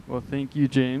Well, thank you,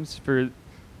 James, for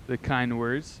the kind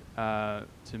words to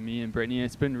me and Brittany.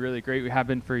 It's been really great. We have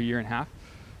been for a year and a half.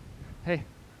 Hey,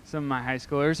 some of my high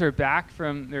schoolers are back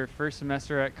from their first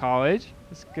semester at college.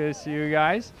 It's good to see you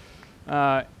guys.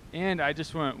 And I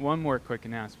just want one more quick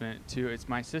announcement, too. It's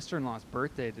my sister-in-law's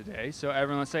birthday today, so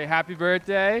everyone let's say happy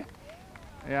birthday.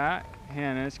 Yeah,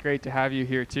 Hannah, it's great to have you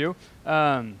here, too.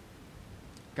 Guys,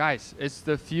 it's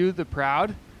the few, the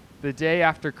proud. The day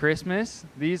after Christmas,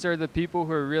 these are the people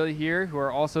who are really here, who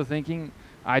are also thinking,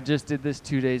 I just did this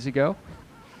 2 days ago.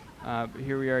 But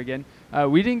here we are again.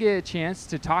 We didn't get a chance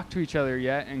to talk to each other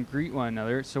yet and greet one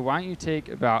another, so why don't you take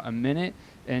about a minute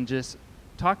and just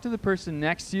talk to the person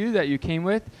next to you that you came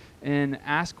with and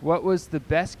ask what was the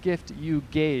best gift you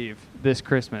gave this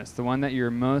Christmas, the one that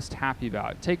you're most happy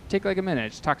about. Take like a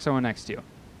minute, just talk to someone next to you.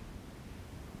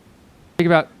 Take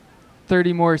about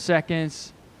 30 more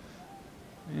seconds.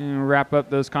 And wrap up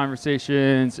those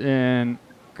conversations and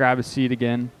grab a seat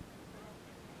again.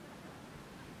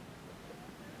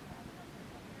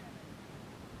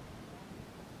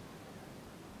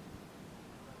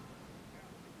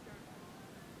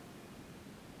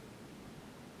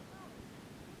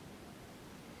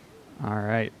 All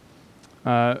right.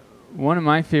 One of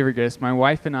my favorite gifts, my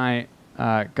wife and I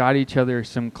got each other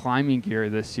some climbing gear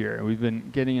this year. We've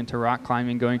been getting into rock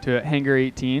climbing, going to Hangar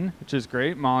 18, which is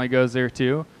great. Molly goes there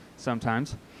too,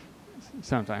 sometimes.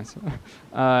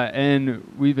 And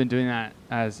we've been doing that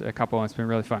as a couple, and it's been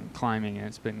really fun climbing, and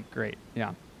it's been great.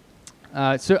 Yeah.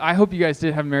 So I hope you guys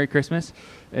did have a Merry Christmas.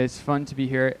 It's fun to be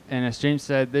here. And as James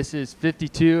said, this is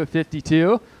 52 of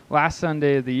 52, last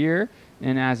Sunday of the year.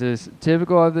 And as is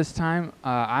typical of this time,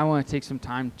 I want to take some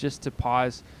time just to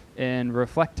pause and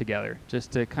reflect together,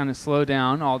 just to kind of slow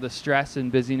down. All the stress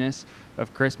and busyness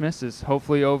of Christmas is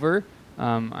hopefully over.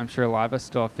 I'm sure a lot of us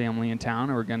still have family in town,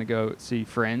 or we're going to go see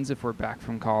friends if we're back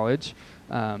from college.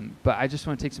 But I just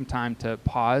want to take some time to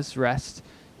pause, rest,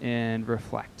 and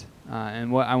reflect.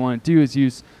 And what I want to do is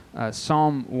use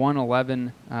Psalm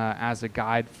 111 as a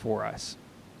guide for us.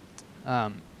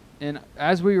 And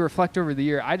as we reflect over the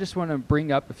year, I just want to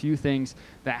bring up a few things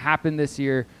that happened this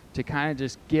year to kind of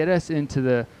just get us into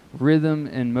the rhythm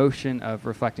and motion of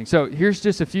reflecting. So here's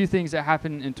just a few things that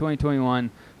happened in 2021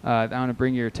 that I want to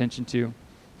bring your attention to.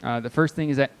 The first thing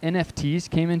is that NFTs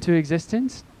came into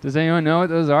existence. Does anyone know what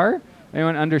those are?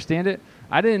 Anyone understand it?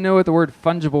 I didn't know what the word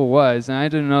fungible was, and I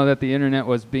didn't know that the internet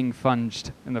was being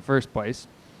funged in the first place.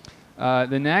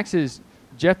 The next is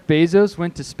Jeff Bezos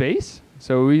went to space.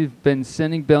 So we've been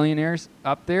sending billionaires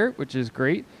up there, which is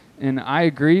great. And I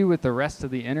agree with the rest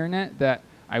of the internet that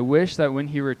I wish that when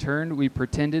he returned, we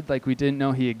pretended like we didn't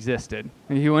know he existed.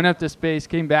 And he went up to space,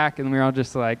 came back, and we were all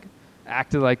just like,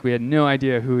 acted like we had no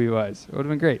idea who he was. It would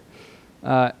have been great.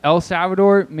 El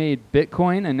Salvador made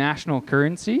Bitcoin a national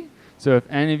currency. So if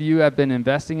any of you have been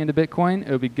investing into Bitcoin,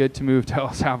 it would be good to move to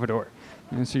El Salvador.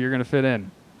 And so you're going to fit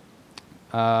in.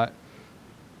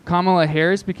 Kamala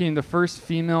Harris became the first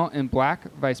female and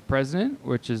black vice president,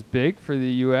 which is big for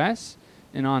the U.S.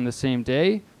 And on the same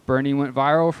day, Bernie went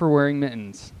viral for wearing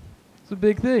mittens. It's a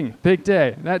big thing, big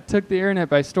day. That took the internet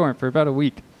by storm for about a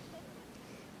week.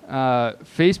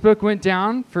 Facebook went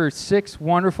down for 6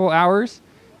 wonderful hours.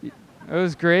 It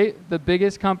was great. The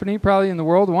biggest company probably in the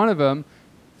world, one of them,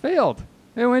 failed.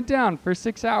 It went down for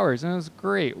 6 hours, and it was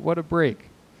great. What a break.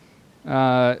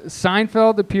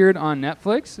 Seinfeld appeared on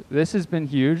Netflix. This has been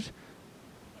huge.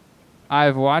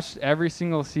 I've watched every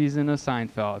single season of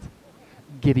Seinfeld.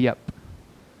 Giddy up.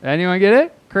 Anyone get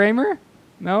it? Kramer?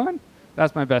 No one?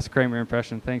 That's my best Kramer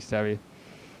impression. Thanks, Debbie.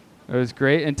 It was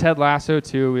great. And Ted Lasso,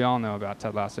 too. We all know about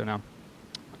Ted Lasso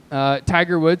now.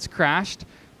 Tiger Woods crashed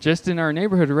just in our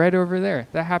neighborhood right over there.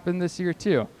 That happened this year,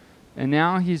 too. And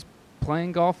now he's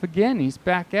playing golf again. He's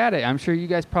back at it. I'm sure you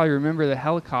guys probably remember the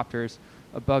helicopters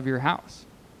above your house.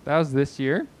 That was this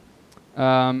year.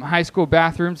 High school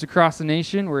bathrooms across the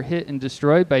nation were hit and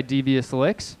destroyed by devious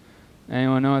licks.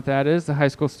 Anyone know what that is? The high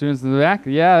school students in the back?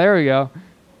 Yeah, there we go.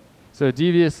 So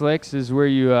devious licks is where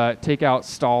you take out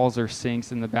stalls or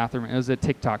sinks in the bathroom. It was a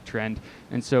TikTok trend.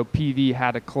 And so PV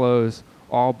had to close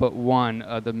all but one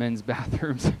of the men's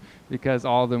bathrooms because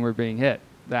all of them were being hit.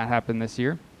 That happened this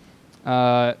year.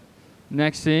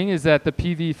 Next thing is that the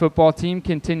PV football team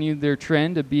continued their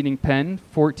trend of beating Penn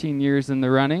 14 years in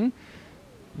the running.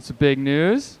 It's a big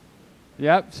news.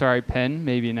 Yep, sorry, Penn,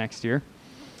 maybe next year.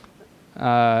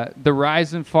 The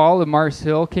Rise and Fall of Mars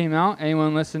Hill came out.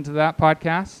 Anyone listen to that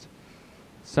podcast?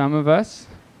 Some of us.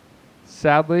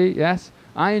 Sadly, yes.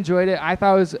 I enjoyed it. I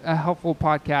thought it was a helpful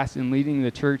podcast in leading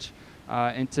the church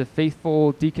into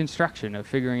faithful deconstruction of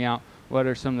figuring out what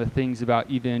are some of the things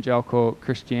about evangelical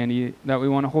Christianity that we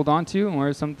want to hold on to, and what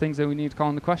are some things that we need to call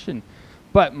into question.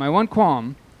 But my one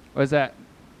qualm was that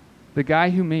the guy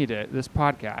who made it, this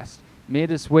podcast,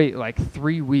 made us wait like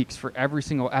 3 weeks for every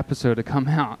single episode to come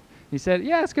out. He said,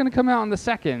 yeah, it's going to come out on the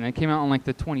 2nd, and it came out on like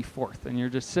the 24th, and you're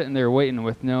just sitting there waiting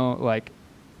with no like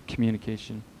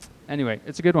communication. Anyway,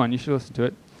 it's a good one. You should listen to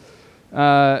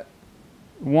it.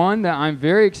 One that I'm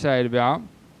very excited about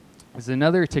is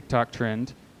another TikTok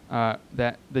trend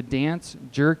that the dance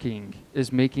jerking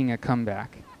is making a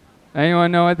comeback.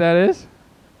 Anyone know what that is?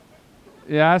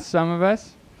 Yeah, some of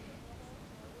us.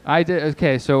 I did.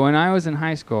 Okay, so when I was in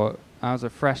high school, I was a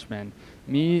freshman.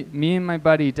 Me and my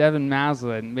buddy Devin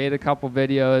Maslin made a couple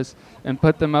videos and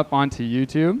put them up onto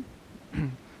YouTube.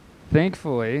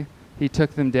 Thankfully, he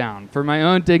took them down. For my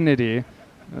own dignity,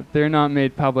 they're not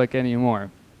made public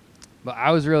anymore. But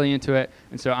I was really into it,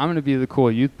 and so I'm going to be the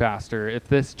cool youth pastor if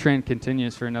this trend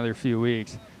continues for another few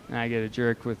weeks and I get a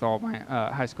jerk with all my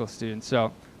high school students.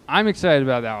 So I'm excited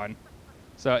about that one.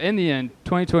 So in the end,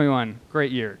 2021,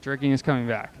 great year. Jerking is coming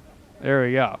back. There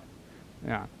we go.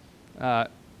 Yeah.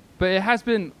 But it has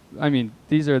been, I mean,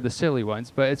 these are the silly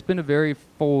ones, but it's been a very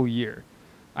full year.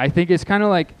 I think it's kind of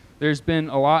like there's been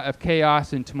a lot of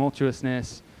chaos and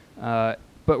tumultuousness, but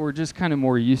we're just kind of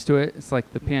more used to it. It's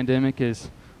like the pandemic is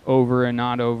over and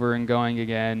not over and going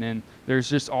again, and there's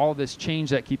just all this change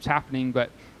that keeps happening,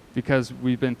 but because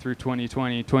we've been through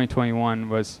 2020,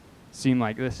 2021 seemed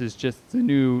like this is just the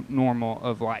new normal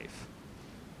of life.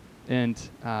 And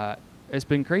it's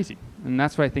been crazy. And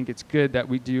that's why I think it's good that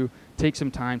we do take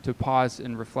some time to pause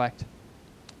and reflect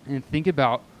and think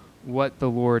about what the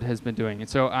Lord has been doing. And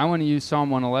so I want to use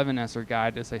Psalm 111 as our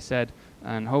guide, as I said,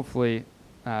 and hopefully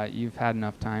you've had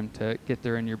enough time to get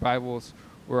there in your Bibles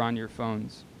or on your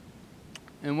phones.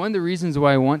 And one of the reasons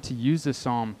why I want to use this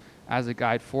psalm as a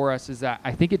guide for us is that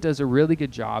I think it does a really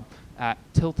good job at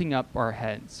tilting up our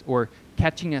heads or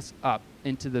catching us up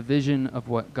into the vision of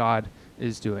what God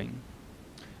is doing.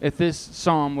 If this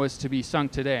psalm was to be sung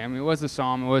today, I mean, it was a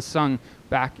psalm, it was sung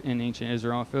back in ancient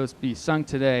Israel. If it was to be sung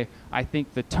today, I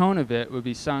think the tone of it would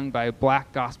be sung by a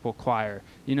black gospel choir,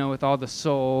 you know, with all the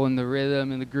soul and the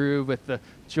rhythm and the groove, with the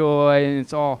joy, and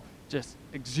it's all just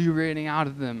exuberating out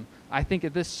of them. I think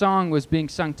if this song was being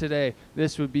sung today,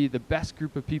 this would be the best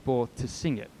group of people to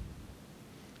sing it,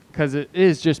 because it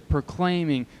is just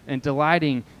proclaiming and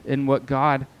delighting in what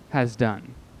God has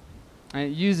done. And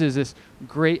it uses this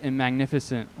great and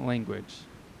magnificent language.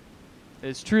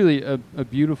 It's truly a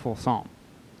beautiful psalm.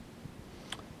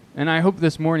 And I hope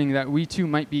this morning that we too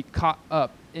might be caught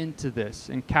up into this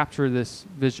and capture this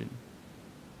vision.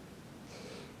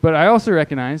 But I also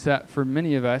recognize that for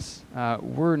many of us,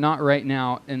 we're not right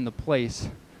now in the place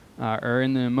or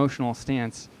in the emotional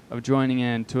stance of joining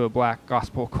in to a black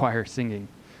gospel choir singing.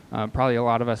 Probably a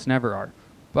lot of us never are.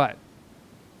 But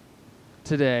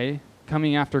today,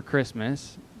 coming after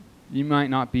Christmas, you might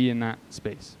not be in that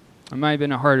space. It might have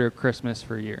been a harder Christmas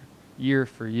for a year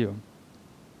for you.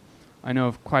 I know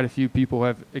of quite a few people who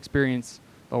have experienced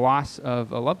the loss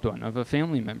of a loved one, of a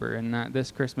family member, and that this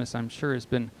Christmas, I'm sure, has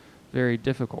been very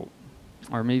difficult.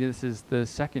 Or maybe this is the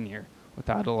second year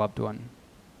without a loved one.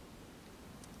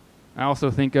 I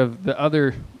also think of the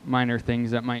other minor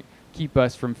things that might keep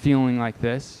us from feeling like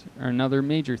this, or another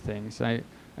major things. I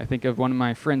think of one of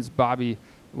my friends, Bobby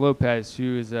Lopez,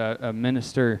 who is a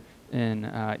minister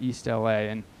in East LA,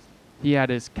 and he had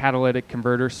his catalytic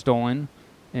converter stolen,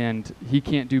 and he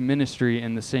can't do ministry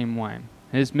in the same way.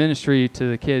 His ministry to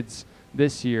the kids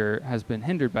this year has been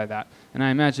hindered by that. And I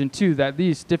imagine, too, that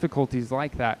these difficulties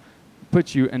like that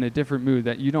put you in a different mood,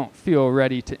 that you don't feel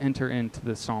ready to enter into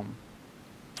the psalm.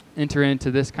 Enter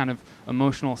into this kind of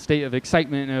emotional state of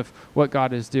excitement of what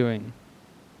God is doing.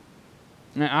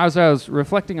 And as I was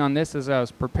reflecting on this, as I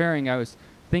was preparing, I was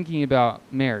thinking about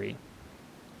Mary.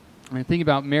 And thinking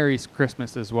about Mary's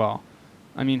Christmas as well.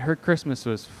 I mean, her Christmas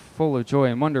was full of joy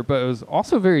and wonder, but it was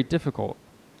also very difficult.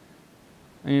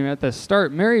 I mean, at the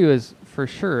start, Mary was for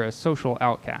sure a social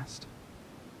outcast.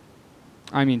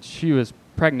 I mean, she was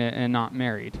pregnant and not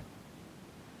married.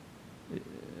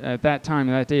 At that time,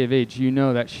 at that day of age, you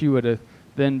know that she would have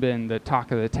then been the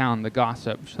talk of the town, the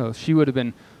gossip. So she would have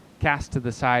been cast to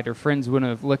the side. Her friends wouldn't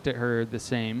have looked at her the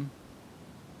same.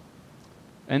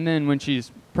 And then when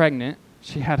she's pregnant,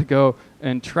 she had to go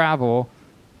and travel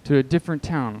to a different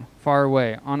town far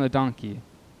away on a donkey.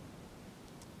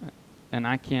 And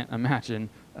I can't imagine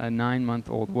a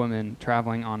 9-month-old woman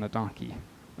traveling on a donkey.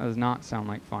 That does not sound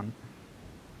like fun.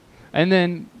 And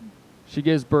then she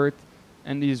gives birth,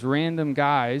 and these random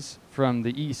guys from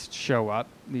the east show up,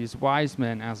 these wise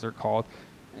men as they're called.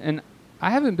 And I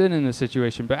haven't been in this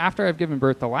situation, but after I've given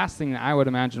birth, the last thing that I would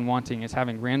imagine wanting is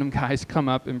having random guys come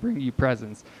up and bring you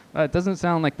presents. It doesn't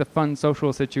sound like the fun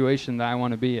social situation that I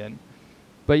want to be in.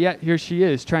 But yet, here she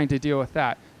is trying to deal with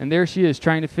that. And there she is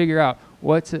trying to figure out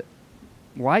what's it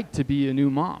like to be a new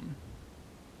mom.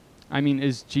 I mean,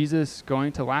 is Jesus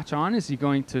going to latch on? Is he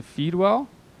going to feed well?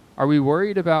 Are we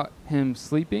worried about him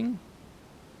sleeping?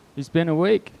 He's been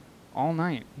awake all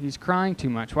night. He's crying too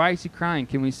much. Why is he crying?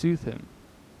 Can we soothe him?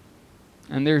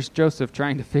 And there's Joseph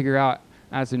trying to figure out,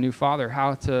 as a new father,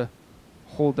 how to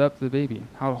hold up the baby,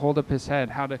 how to hold up his head,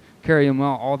 how to carry him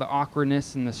well, all the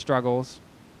awkwardness and the struggles.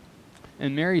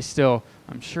 And Mary's still,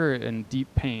 I'm sure, in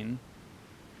deep pain.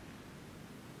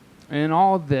 And in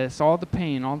all of this, all the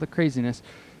pain, all the craziness,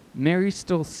 Mary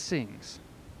still sings.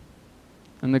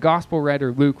 And the gospel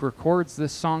writer Luke records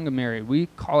this song of Mary. We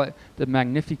call it the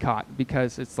Magnificat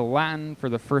because it's the Latin for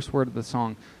the first word of the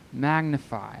song,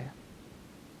 magnify.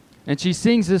 And she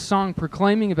sings this song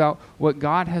proclaiming about what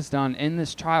God has done in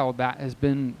this child that has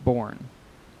been born.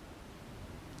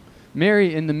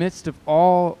 Mary, in the midst of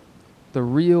all the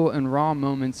real and raw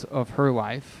moments of her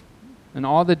life and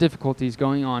all the difficulties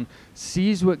going on,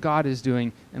 sees what God is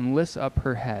doing and lifts up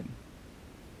her head.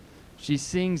 She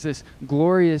sings this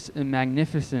glorious and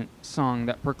magnificent song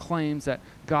that proclaims that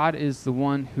God is the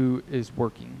one who is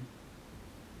working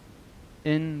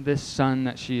in this son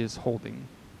that she is holding,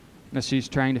 that she's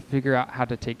trying to figure out how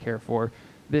to take care for.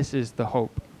 This is the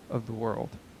hope of the world.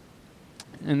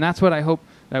 And that's what I hope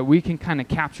that we can kind of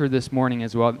capture this morning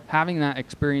as well, having that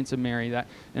experience of Mary, that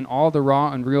in all the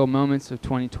raw and real moments of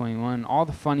 2021, all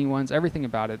the funny ones, everything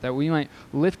about it, that we might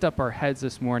lift up our heads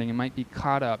this morning and might be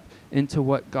caught up into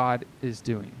what God is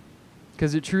doing,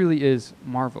 because it truly is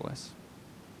marvelous.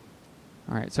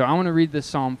 All right, so I want to read this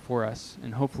psalm for us,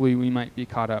 and hopefully we might be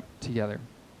caught up together.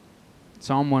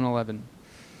 Psalm 111.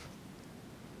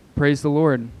 Praise the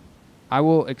Lord. I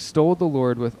will extol the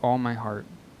Lord with all my heart,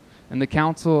 and the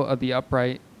counsel of the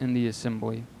upright in the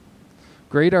assembly.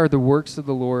 Great are the works of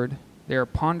the Lord. They are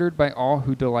pondered by all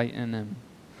who delight in them.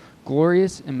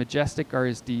 Glorious and majestic are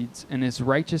his deeds, and his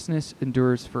righteousness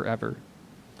endures forever.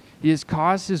 He has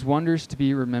caused his wonders to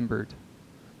be remembered.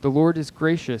 The Lord is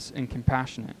gracious and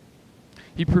compassionate.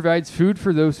 He provides food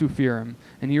for those who fear him,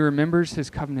 and he remembers his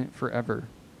covenant forever.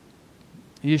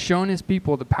 He has shown his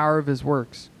people the power of his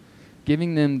works,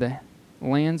 giving them the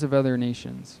lands of other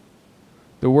nations.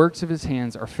 The works of his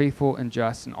hands are faithful and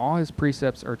just, and all his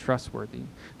precepts are trustworthy.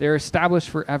 They are established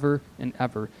forever and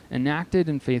ever, enacted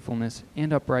in faithfulness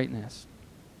and uprightness.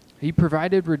 He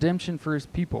provided redemption for his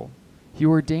people. He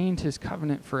ordained his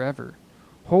covenant forever.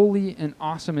 Holy and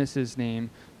awesome is his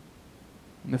name,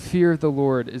 and the fear of the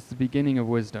Lord is the beginning of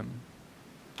wisdom.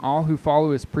 All who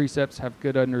follow his precepts have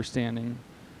good understanding.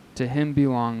 To him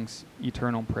belongs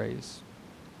eternal praise.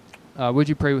 Would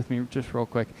you pray with me just real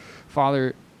quick?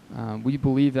 Father, we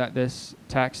believe that this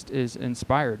text is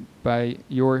inspired by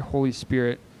your Holy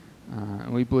Spirit.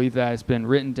 And we believe that it's been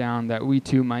written down that we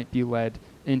too might be led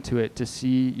into it to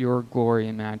see your glory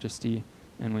and majesty.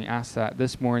 And we ask that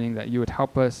this morning that you would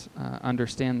help us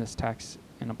understand this text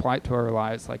and apply it to our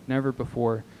lives like never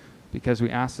before, because we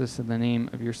ask this in the name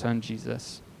of your Son,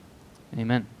 Jesus.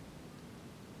 Amen.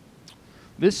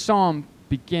 This psalm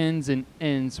begins and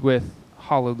ends with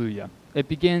hallelujah. It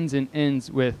begins and ends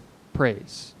with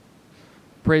praise.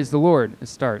 Praise the Lord, it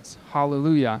starts.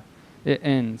 Hallelujah, it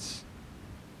ends.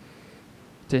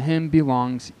 To him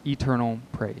belongs eternal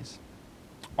praise.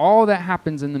 All that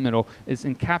happens in the middle is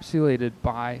encapsulated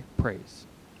by praise.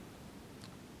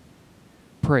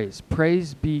 Praise.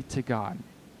 Praise be to God.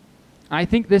 I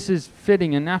think this is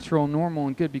fitting and natural, normal,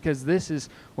 and good, because this is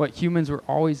what humans were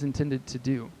always intended to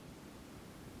do.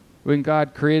 When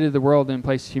God created the world and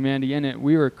placed humanity in it,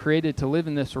 we were created to live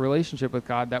in this relationship with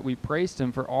God, that we praised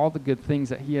him for all the good things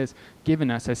that he has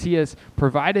given us, as he has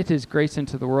provided his grace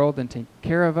into the world and taken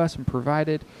care of us and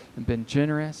provided and been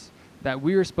generous, that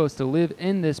we were supposed to live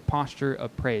in this posture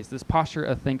of praise, this posture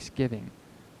of thanksgiving,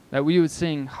 that we would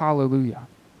sing hallelujah.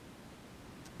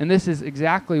 And this is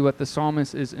exactly what the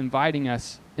psalmist is inviting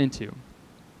us into.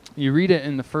 You read it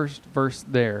in the first verse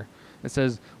there. It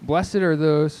says, blessed are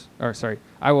those,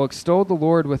 I will extol the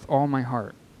Lord with all my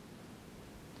heart.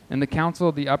 In the counsel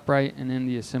of the upright and in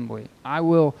the assembly, I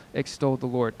will extol the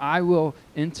Lord. I will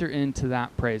enter into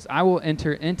that praise. I will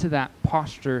enter into that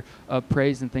posture of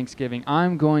praise and thanksgiving.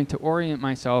 I'm going to orient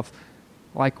myself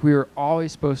like we were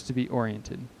always supposed to be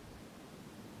oriented,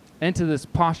 into this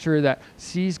posture that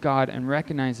sees God and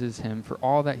recognizes him for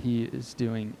all that he is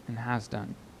doing and has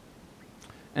done.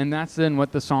 And that's then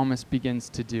what the psalmist begins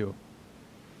to do.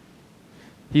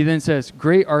 He then says,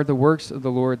 great are the works of the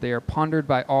Lord. They are pondered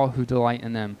by all who delight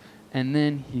in them. And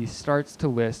then he starts to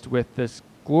list with this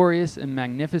glorious and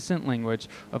magnificent language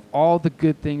of all the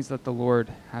good things that the Lord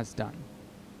has done.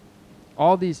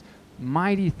 All these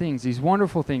mighty things, these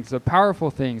wonderful things, the powerful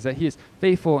things, that he is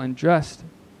faithful and just,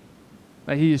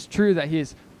 that he is true, that he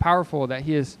is powerful, that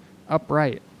he is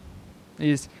upright, he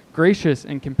is gracious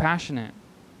and compassionate.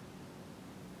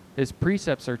 His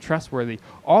precepts are trustworthy.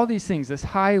 All these things, this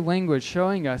high language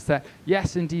showing us that,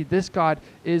 yes, indeed, this God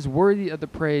is worthy of the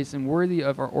praise and worthy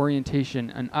of our orientation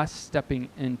and us stepping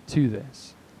into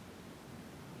this.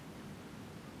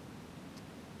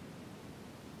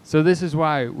 So this is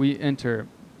why we enter.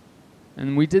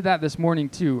 And we did that this morning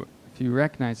too, if you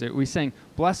recognize it. We sang,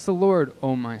 "Bless the Lord,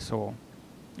 O my soul."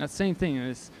 That same thing,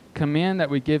 this command that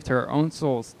we give to our own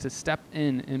souls to step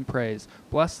in praise.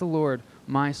 Bless the Lord,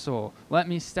 my soul. Let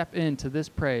me step into this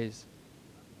praise.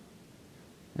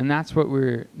 And that's what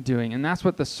we're doing. And that's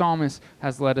what the psalmist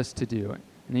has led us to do.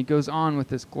 And he goes on with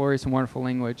this glorious and wonderful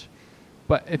language.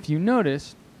 But if you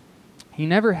notice, he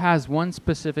never has one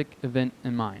specific event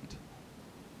in mind.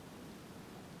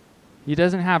 He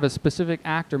doesn't have a specific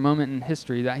act or moment in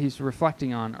history that he's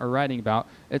reflecting on or writing about.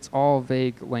 It's all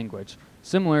vague language,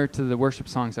 similar to the worship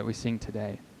songs that we sing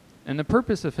today. And the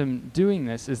purpose of him doing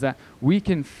this is that we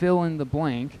can fill in the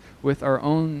blank with our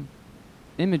own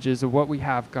images of what we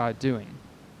have God doing.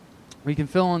 We can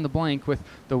fill in the blank with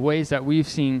the ways that we've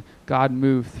seen God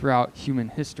move throughout human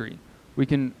history. We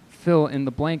can fill in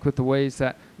the blank with the ways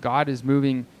that God is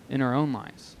moving in our own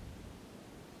lives.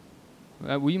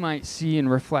 That we might see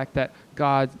and reflect that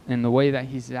God and the way that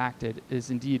he's acted is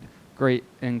indeed great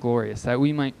and glorious, that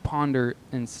we might ponder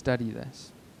and study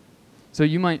this. So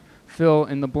you might fill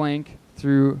in the blank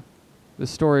through the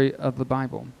story of the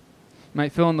Bible. You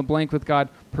might fill in the blank with God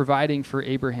providing for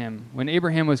Abraham. When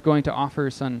Abraham was going to offer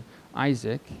his son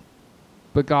Isaac,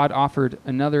 but God offered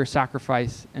another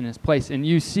sacrifice in his place. And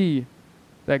you see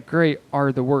that great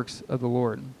are the works of the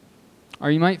Lord.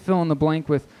 Or you might fill in the blank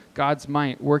with God's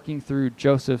might working through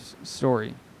Joseph's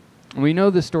story. And we know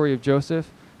the story of Joseph,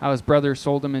 how his brothers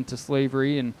sold him into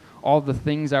slavery, and all the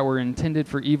things that were intended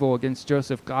for evil against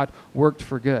Joseph, God worked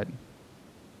for good.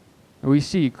 And we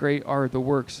see great are the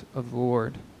works of the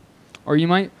Lord. Or you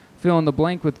might fill in the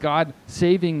blank with God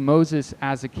saving Moses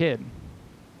as a kid,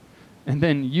 and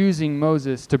then using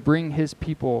Moses to bring his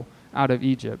people out of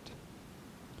Egypt.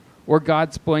 Or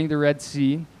God splitting the Red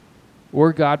Sea,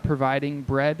 or God providing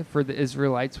bread for the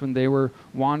Israelites when they were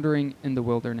wandering in the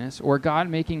wilderness, or God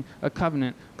making a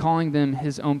covenant, calling them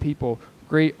his own people.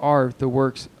 Great are the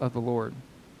works of the Lord.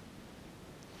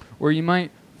 Or you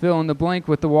might fill in the blank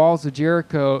with the walls of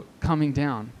Jericho coming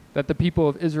down, that the people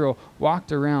of Israel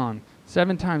walked around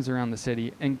 7 times around the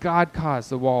city, and God caused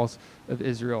the walls of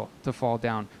Israel to fall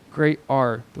down. Great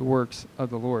are the works of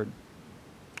the Lord.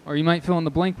 Or you might fill in the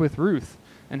blank with Ruth,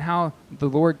 and how the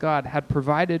Lord God had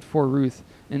provided for Ruth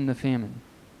in the famine.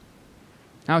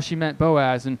 How she met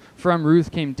Boaz, and from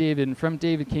Ruth came David, and from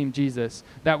David came Jesus.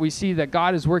 That we see that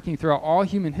God is working throughout all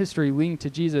human history leading to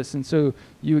Jesus. And so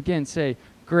you again say,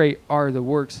 great are the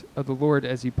works of the Lord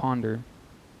as you ponder.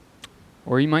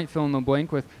 Or you might fill in the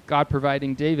blank with God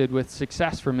providing David with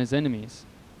success from his enemies.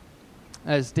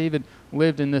 As David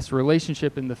lived in this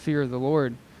relationship in the fear of the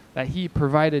Lord, that he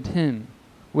provided him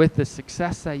with the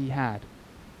success that he had.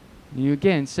 You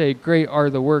again say, great are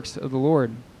the works of the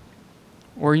Lord.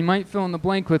 Or you might fill in the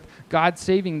blank with God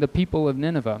saving the people of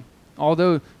Nineveh.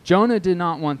 Although Jonah did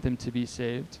not want them to be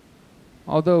saved,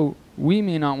 although we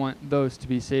may not want those to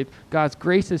be saved, God's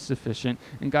grace is sufficient,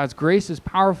 and God's grace is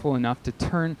powerful enough to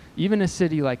turn even a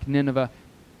city like Nineveh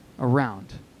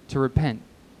around, to repent,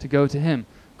 to go to him.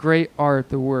 Great are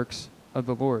the works of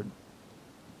the Lord.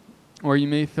 Or you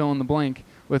may fill in the blank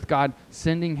with God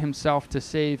sending himself to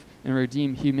save and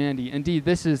redeem humanity. Indeed,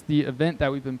 this is the event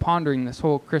that we've been pondering this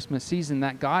whole Christmas season,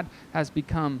 that God has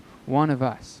become one of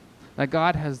us, that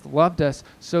God has loved us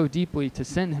so deeply to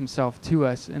send himself to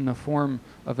us in the form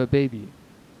of a baby.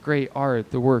 Great are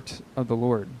the works of the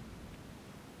Lord.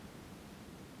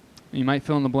 You might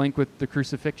fill in the blank with the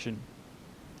crucifixion.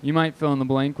 You might fill in the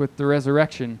blank with the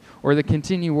resurrection or the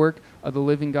continued work of the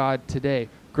living God today.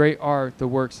 Great are the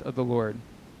works of the Lord.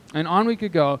 And on we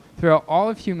could go throughout all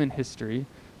of human history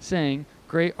saying,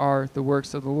 great are the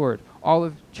works of the Lord. All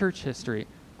of church history.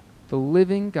 The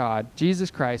living God, Jesus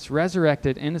Christ,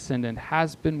 resurrected and ascended,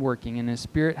 has been working, and his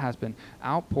Spirit has been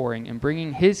outpouring and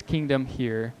bringing his kingdom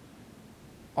here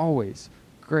always.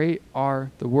 Great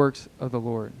are the works of the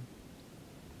Lord.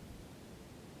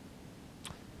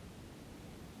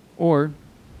 Or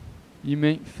you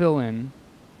may fill in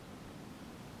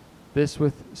this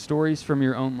with stories from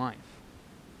your own life.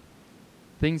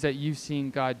 Things that you've seen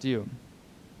God do.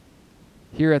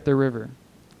 here at the river.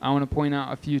 I want to point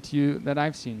out a few to you that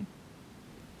I've seen.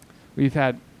 We've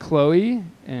had Chloe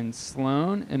and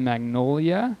Sloan and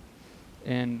Magnolia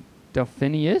and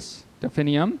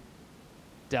Delphinium,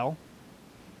 Del.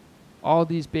 All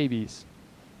these babies,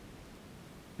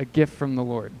 a gift from the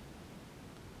Lord.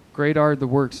 Great are the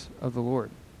works of the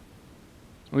Lord.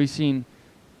 We've seen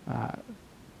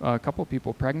a couple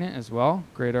people pregnant as well.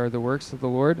 Great are the works of the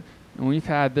Lord. And we've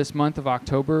had this month of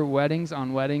October weddings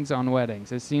on weddings on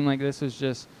weddings. It seemed like this was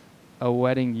just a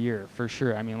wedding year for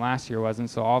sure. I mean, last year wasn't,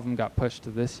 so all of them got pushed to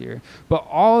this year. But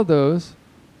all of those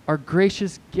are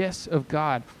gracious gifts of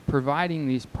God providing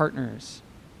these partners.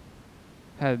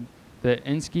 Had the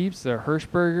Inskeeps, the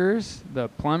Hirschbergers, the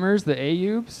Plumbers, the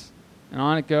Ayubs, and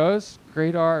on it goes.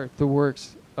 Great are the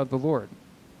works of the Lord.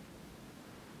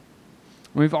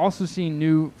 We've also seen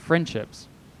new friendships.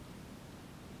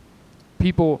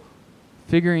 People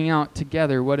figuring out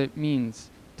together what it means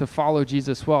to follow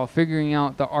Jesus well, figuring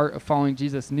out the art of following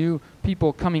Jesus. New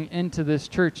people coming into this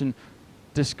church and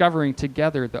discovering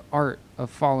together the art of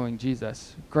following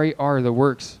Jesus. Great are the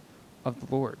works of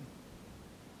the Lord.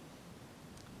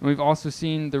 And we've also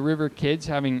seen the River Kids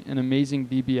having an amazing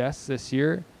VBS this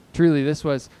year. Truly, this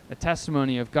was a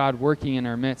testimony of God working in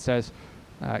our midst as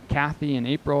Kathy and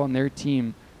April and their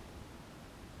team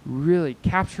really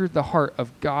captured the heart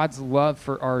of God's love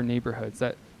for our neighborhoods,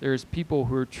 that there's people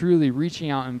who are truly reaching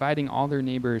out, inviting all their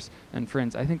neighbors and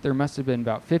friends. I think there must have been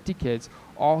about 50 kids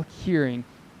all hearing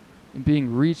and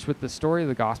being reached with the story of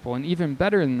the gospel. And even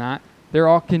better than that, they're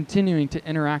all continuing to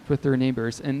interact with their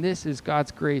neighbors. And this is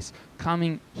God's grace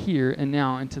coming here and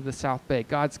now into the South Bay.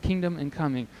 God's kingdom and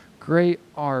coming. Great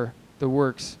are the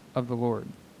works of the Lord.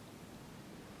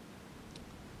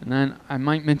 And then I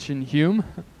might mention Hume.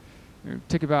 It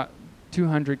took about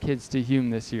 200 kids to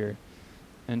Hume this year.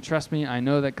 And trust me, I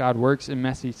know that God works in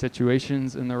messy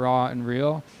situations in the raw and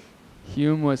real.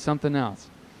 Hume was something else.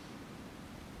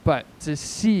 But to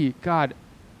see God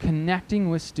connecting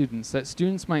with students, that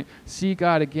students might see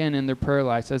God again in their prayer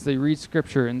lives as they read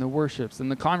Scripture and the worships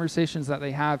and the conversations that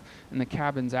they have in the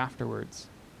cabins afterwards.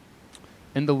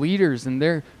 And the leaders and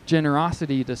their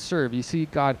generosity to serve. You see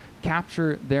God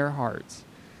capture their hearts.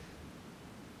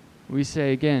 We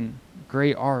say again,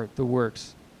 great are the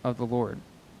works of the Lord.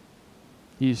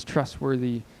 He is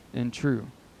trustworthy and true.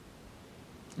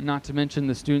 Not to mention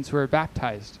the students who are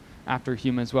baptized after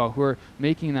Hume as well, who are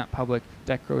making that public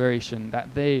declaration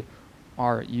that they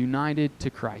are united to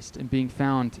Christ and being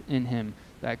found in Him,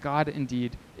 that God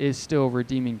indeed is still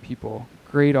redeeming people.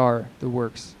 Great are the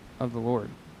works of the Lord.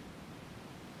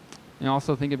 And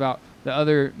also think about the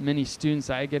other many students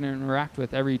that I get to interact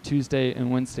with every Tuesday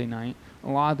and Wednesday night. A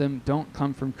lot of them don't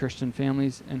come from Christian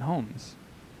families and homes.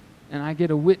 And I get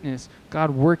to witness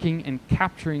God working and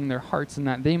capturing their hearts and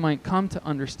that they might come to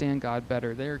understand God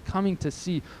better. They're coming to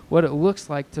see what it looks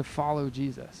like to follow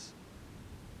Jesus.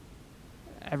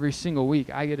 Every single week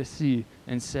I get to see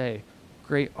and say,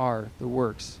 great are the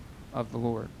works of the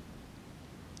Lord.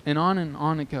 And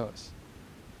on it goes.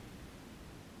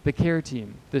 The care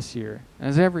team this year,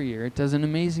 as every year, does an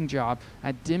amazing job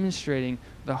at demonstrating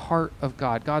the heart of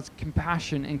God, God's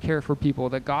compassion and care for people,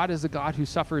 that God is a God who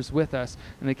suffers with us,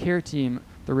 and the care team,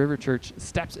 the River Church,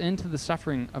 steps into the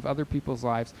suffering of other people's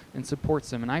lives and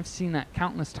supports them. And I've seen that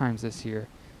countless times this year.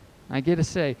 I get to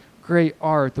say, great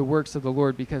are the works of the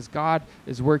Lord, because God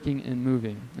is working and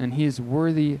moving, and He is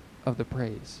worthy of the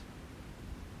praise.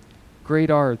 Great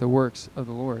are the works of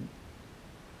the Lord.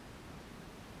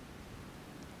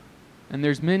 And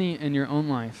there's many in your own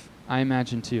life, I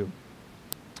imagine too.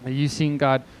 Have you seen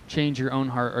God change your own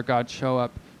heart or God show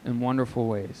up in wonderful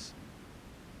ways?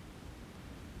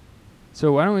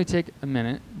 So why don't we take a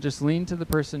minute, just lean to the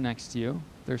person next to you,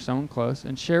 if there's someone close,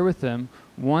 and share with them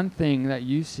one thing that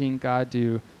you've seen God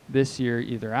do this year,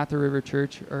 either at the River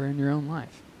Church or in your own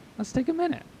life. Let's take a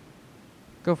minute.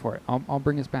 Go for it. I'll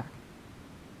bring us back.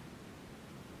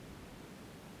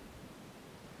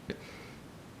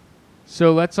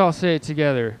 So let's all say it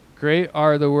together. Great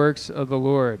are the works of the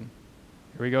Lord.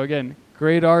 Here we go again.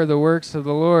 Great are the works of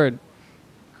the Lord.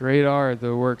 Great are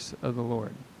the works of the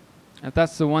Lord. If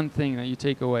that's the one thing that you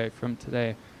take away from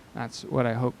today, that's what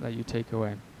I hope that you take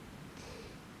away.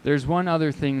 There's one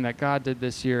other thing that God did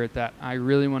this year that I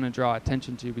really want to draw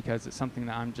attention to, because it's something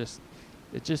that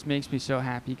it just makes me so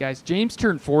happy. Guys, James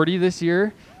turned 40 this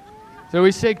year. So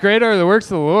we say, great are the works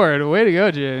of the Lord. Way to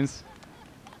go, James.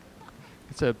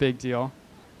 It's a big deal.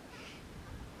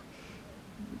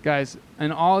 Guys,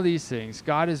 in all these things,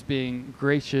 God is being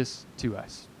gracious to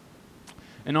us.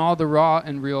 In all the raw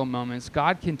and real moments,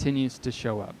 God continues to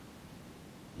show up.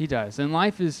 He does. And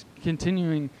life is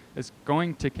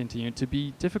going to continue to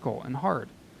be difficult and hard.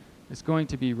 It's going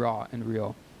to be raw and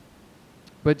real.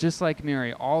 But just like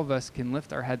Mary, all of us can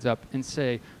lift our heads up and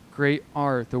say, great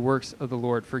are the works of the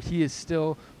Lord, for he is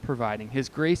still providing. His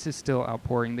grace is still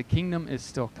outpouring. The kingdom is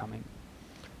still coming.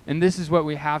 And this is what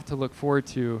we have to look forward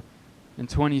to in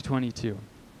 2022.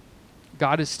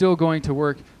 God is still going to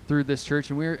work through this church,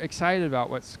 and we're excited about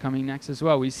what's coming next as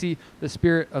well. We see the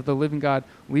Spirit of the living God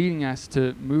leading us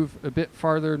to move a bit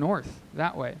farther north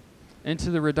that way, into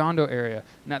the Redondo area,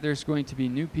 and that there's going to be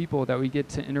new people that we get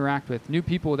to interact with, new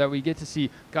people that we get to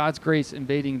see God's grace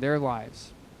invading their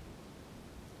lives.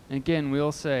 And again,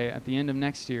 we'll say at the end of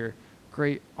next year,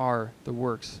 great are the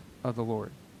works of the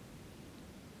Lord.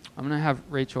 I'm going to have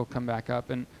Rachel come back up,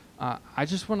 and I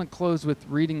just want to close with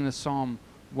reading the psalm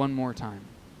one more time.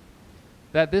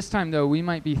 That this time, though, we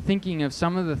might be thinking of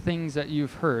some of the things that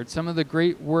you've heard, some of the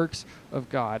great works of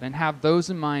God, and have those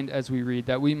in mind as we read,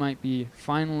 that we might be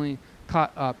finally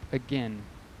caught up again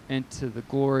into the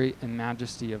glory and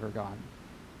majesty of our God.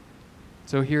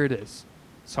 So here it is,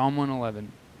 Psalm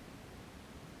 111.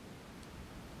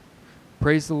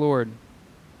 Praise the Lord.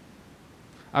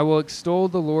 I will extol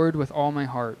the Lord with all my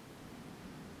heart,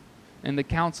 in the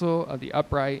council of the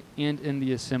upright and in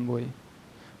the assembly.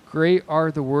 Great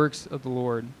are the works of the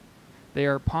Lord. They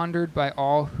are pondered by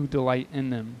all who delight in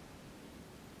them.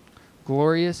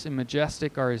 Glorious and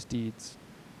majestic are his deeds,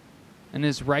 and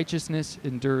his righteousness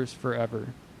endures forever.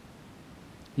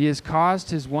 He has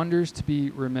caused his wonders to be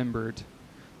remembered.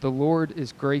 The Lord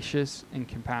is gracious and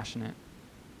compassionate.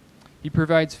 He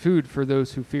provides food for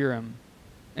those who fear him,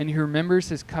 and he remembers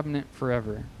his covenant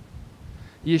forever.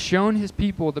 He has shown his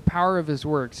people the power of his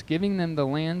works, giving them the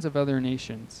lands of other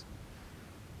nations.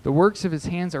 The works of his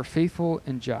hands are faithful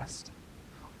and just,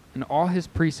 and all his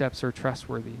precepts are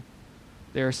trustworthy.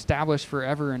 They are established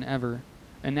forever and ever,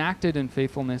 enacted in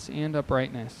faithfulness and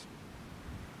uprightness.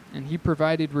 And he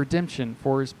provided redemption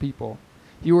for his people.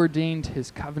 He ordained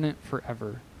his covenant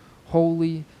forever.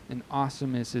 Holy and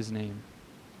awesome is his name.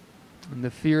 And the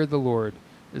fear of the Lord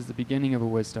is the beginning of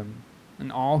wisdom,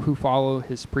 and all who follow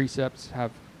his precepts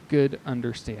have good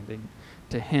understanding.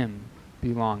 To him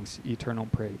belongs eternal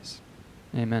praise.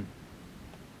 Amen.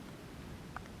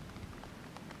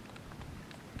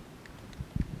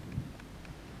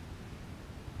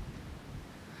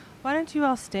 Why don't you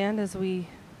all stand as we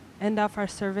end off our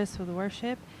service with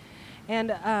worship?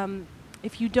 And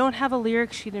if you don't have a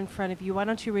lyric sheet in front of you, why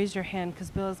don't you raise your hand, because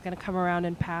Bill is going to come around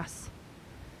and pass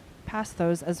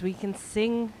those as we can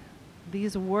sing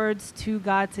these words to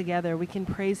God together. We can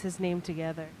praise his name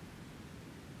together.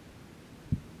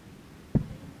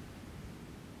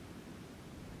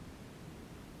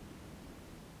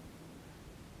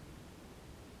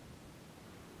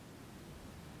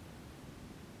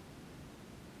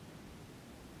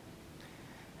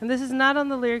 And this is not on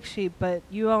the lyric sheet, but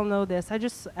you all know this.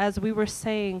 As we were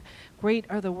saying, great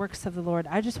are the works of the Lord,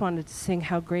 I just wanted to sing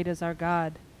how great is our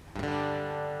God.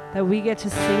 That we get to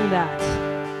sing that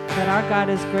our God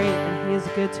is great and he is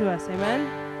good to us. Amen?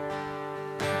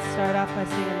 Let's start off by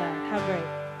singing that. How great.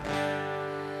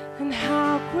 And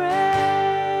how great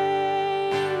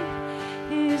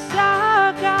is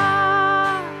our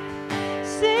God.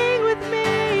 Sing with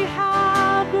me,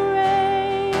 how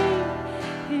great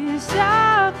is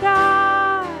our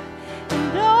God.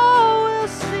 And oh, we'll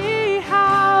see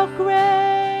how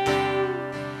great,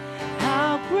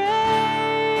 how great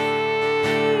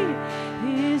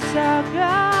is our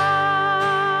God.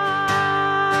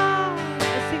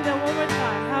 Let's sing that one more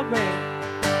time. How great.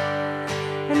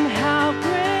 And how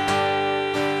great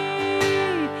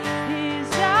is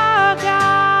our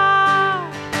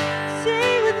God.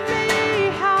 Sing with me,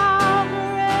 how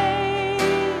great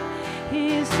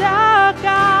is our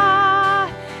God.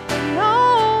 And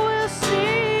oh, we'll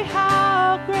see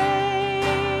how great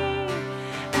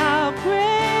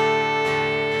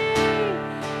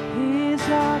is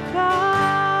our God.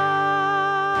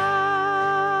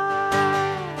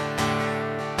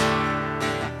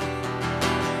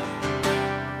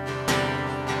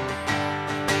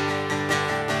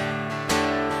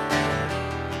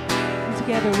 And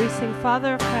together we sing,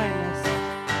 Father of kindness.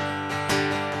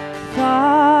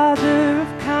 Father of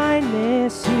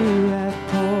kindness, you have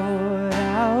poured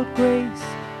out grace.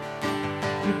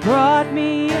 You brought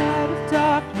me out of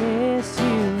darkness.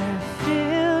 You have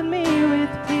filled me with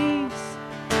peace.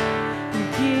 You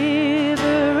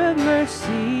giver of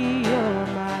mercy, you're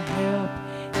my help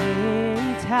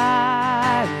in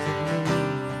times of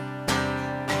need.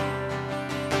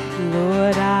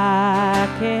 Lord, I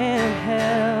can't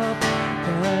help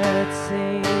but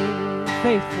sing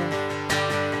faithful.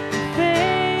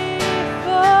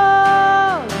 Faithful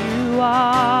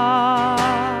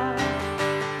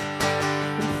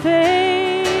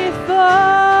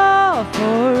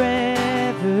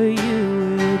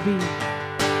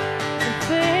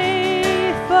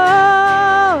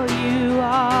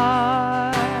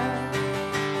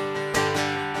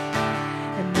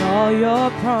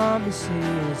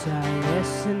promises are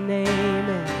yes and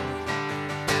amen.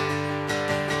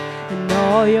 And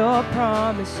all your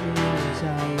promises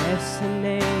are yes and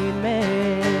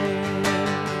amen.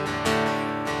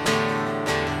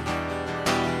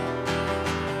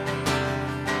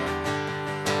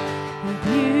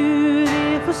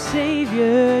 Beautiful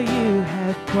Savior, you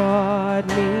have brought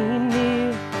me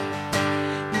near.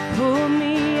 You pulled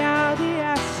me out the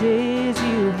ashes,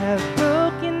 you have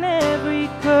broken every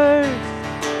curse.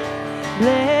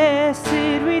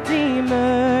 Blessed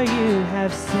Redeemer, you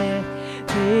have set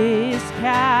this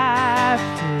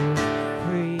captive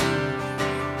free.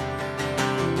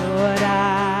 Lord,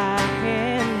 I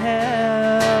can't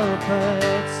help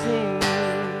but sing.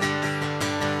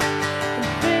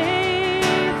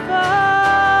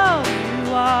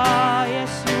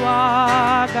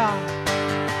 God,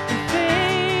 and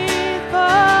faithful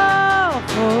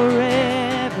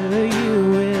forever you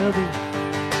will be.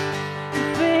 And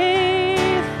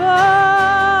faithful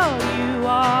you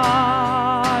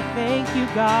are. Thank you,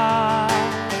 God.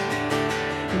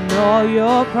 And all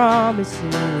your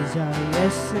promises are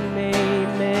yes and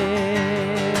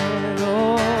amen.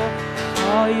 Oh,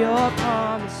 all your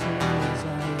promises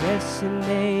are yes and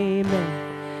amen.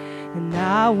 And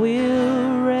I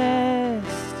will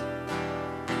rest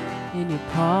in your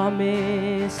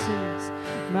promises.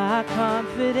 My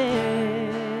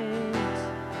confidence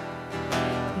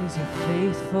is your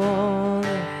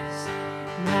faithfulness,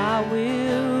 and I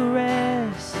will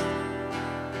rest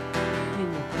in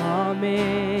your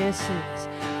promises.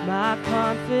 My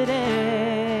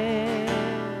confidence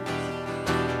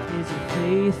is your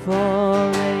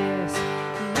faithfulness,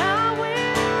 and I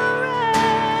will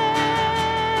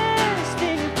rest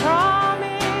in your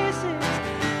promises.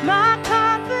 My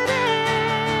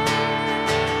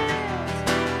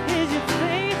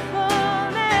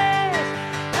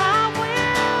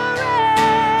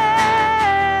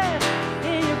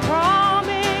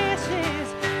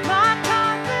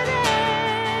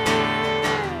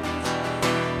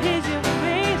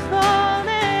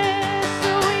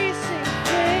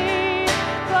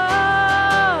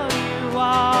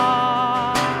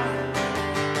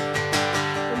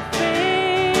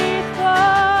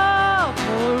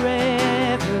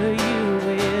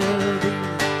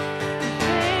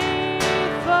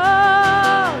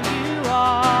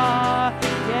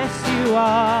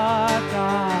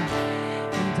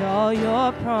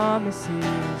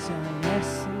promises are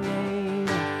yes and amen.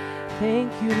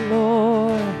 Thank you,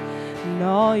 Lord. And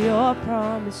all your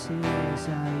promises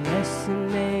are yes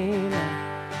and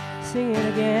amen. Sing it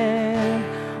again.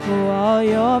 Oh, all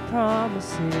your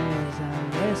promises are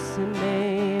yes and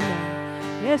amen.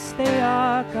 Yes, they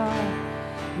are, God.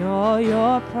 And all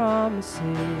your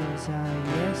promises are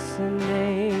yes and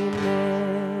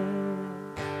amen.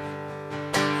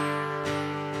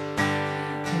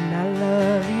 And I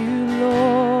love you, Lord.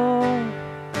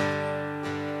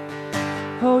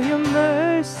 Oh, your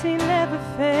mercy never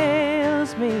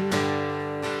fails me.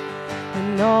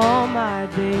 And all my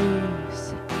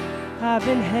days I've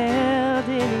been held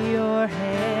in your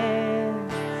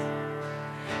hands.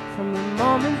 From the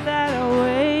moment that I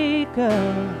wake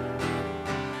up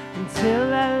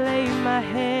until I lay my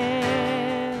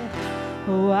head,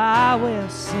 oh, I will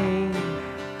sing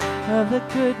of the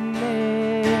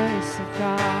goodness of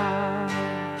God.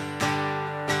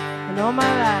 And all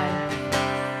my life,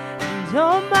 and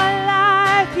all my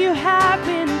life you have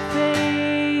been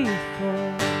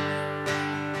faithful.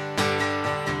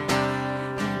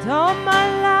 And all my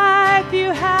life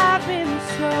you have been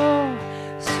so,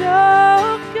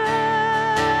 so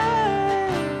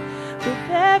good. With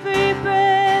every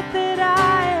breath that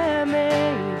I am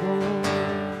able,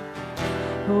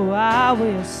 oh, I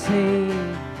will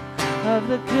sing of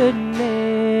the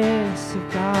goodness of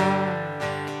God.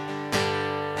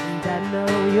 And I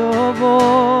know your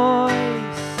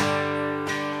voice,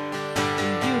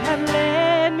 and you have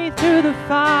led me through the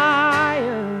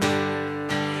fire.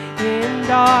 In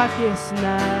darkest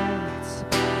nights,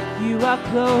 you are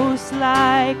close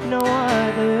like no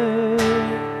other.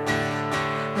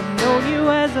 I've known you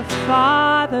as a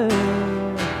father,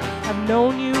 I've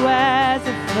known you as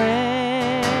a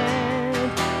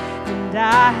friend, and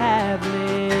I have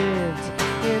lived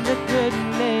in the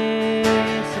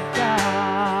goodness of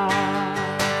God.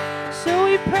 So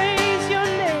we praise your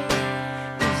name,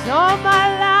 'cause all my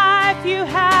life you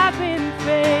have been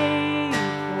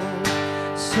faithful,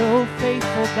 so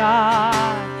faithful,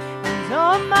 God. And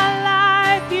all my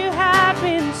life you have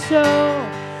been so,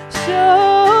 so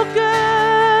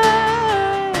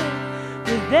good.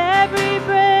 With every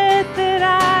breath that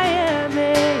I am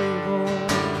able,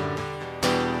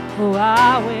 oh,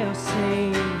 I will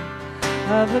sing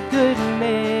of the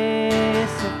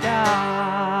goodness of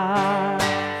God.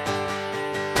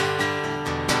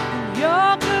 And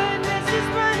your goodness is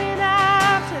running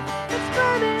after, it's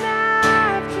running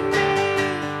after me.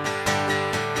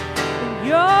 And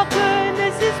your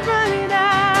goodness is running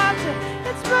after,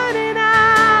 it's running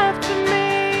after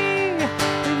me.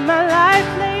 With my life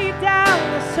laid down,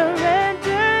 I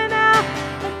surrender now,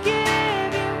 I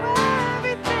give you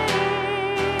everything.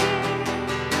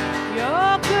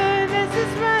 Your goodness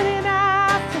is running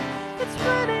after, it's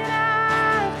running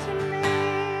after me.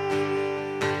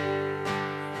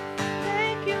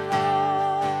 Thank you,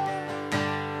 Lord.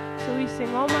 So we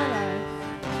sing all my life,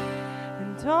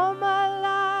 and all my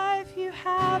life you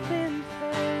have been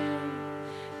faithful.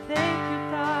 Thank you,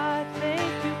 God,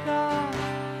 thank you, God.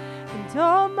 And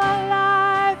all my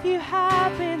life you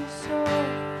have been so,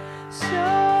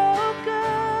 so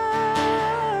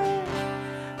good.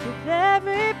 With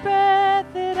every breath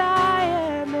that I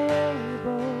am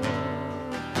able,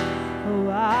 oh,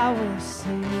 I will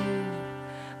sing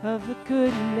of the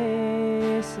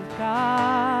goodness of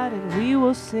God. And we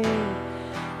will sing,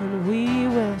 and we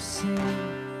will sing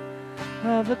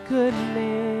of the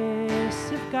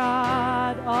goodness of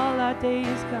God all our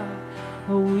days, God.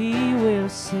 Oh, we will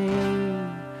sing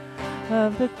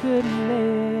of the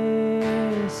goodness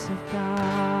of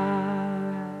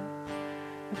God.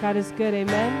 God is good,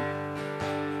 amen?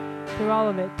 Through all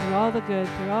of it, through all the good,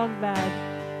 through all the bad,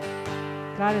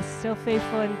 God is still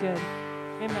faithful and good.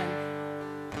 Amen.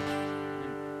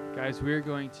 Guys, we're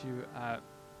going to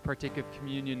partake of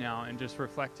communion now and just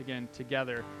reflect again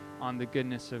together on the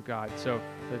goodness of God. So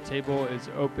the table is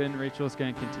open. Rachel is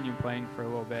going to continue playing for a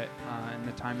little bit, and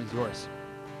the time is yours.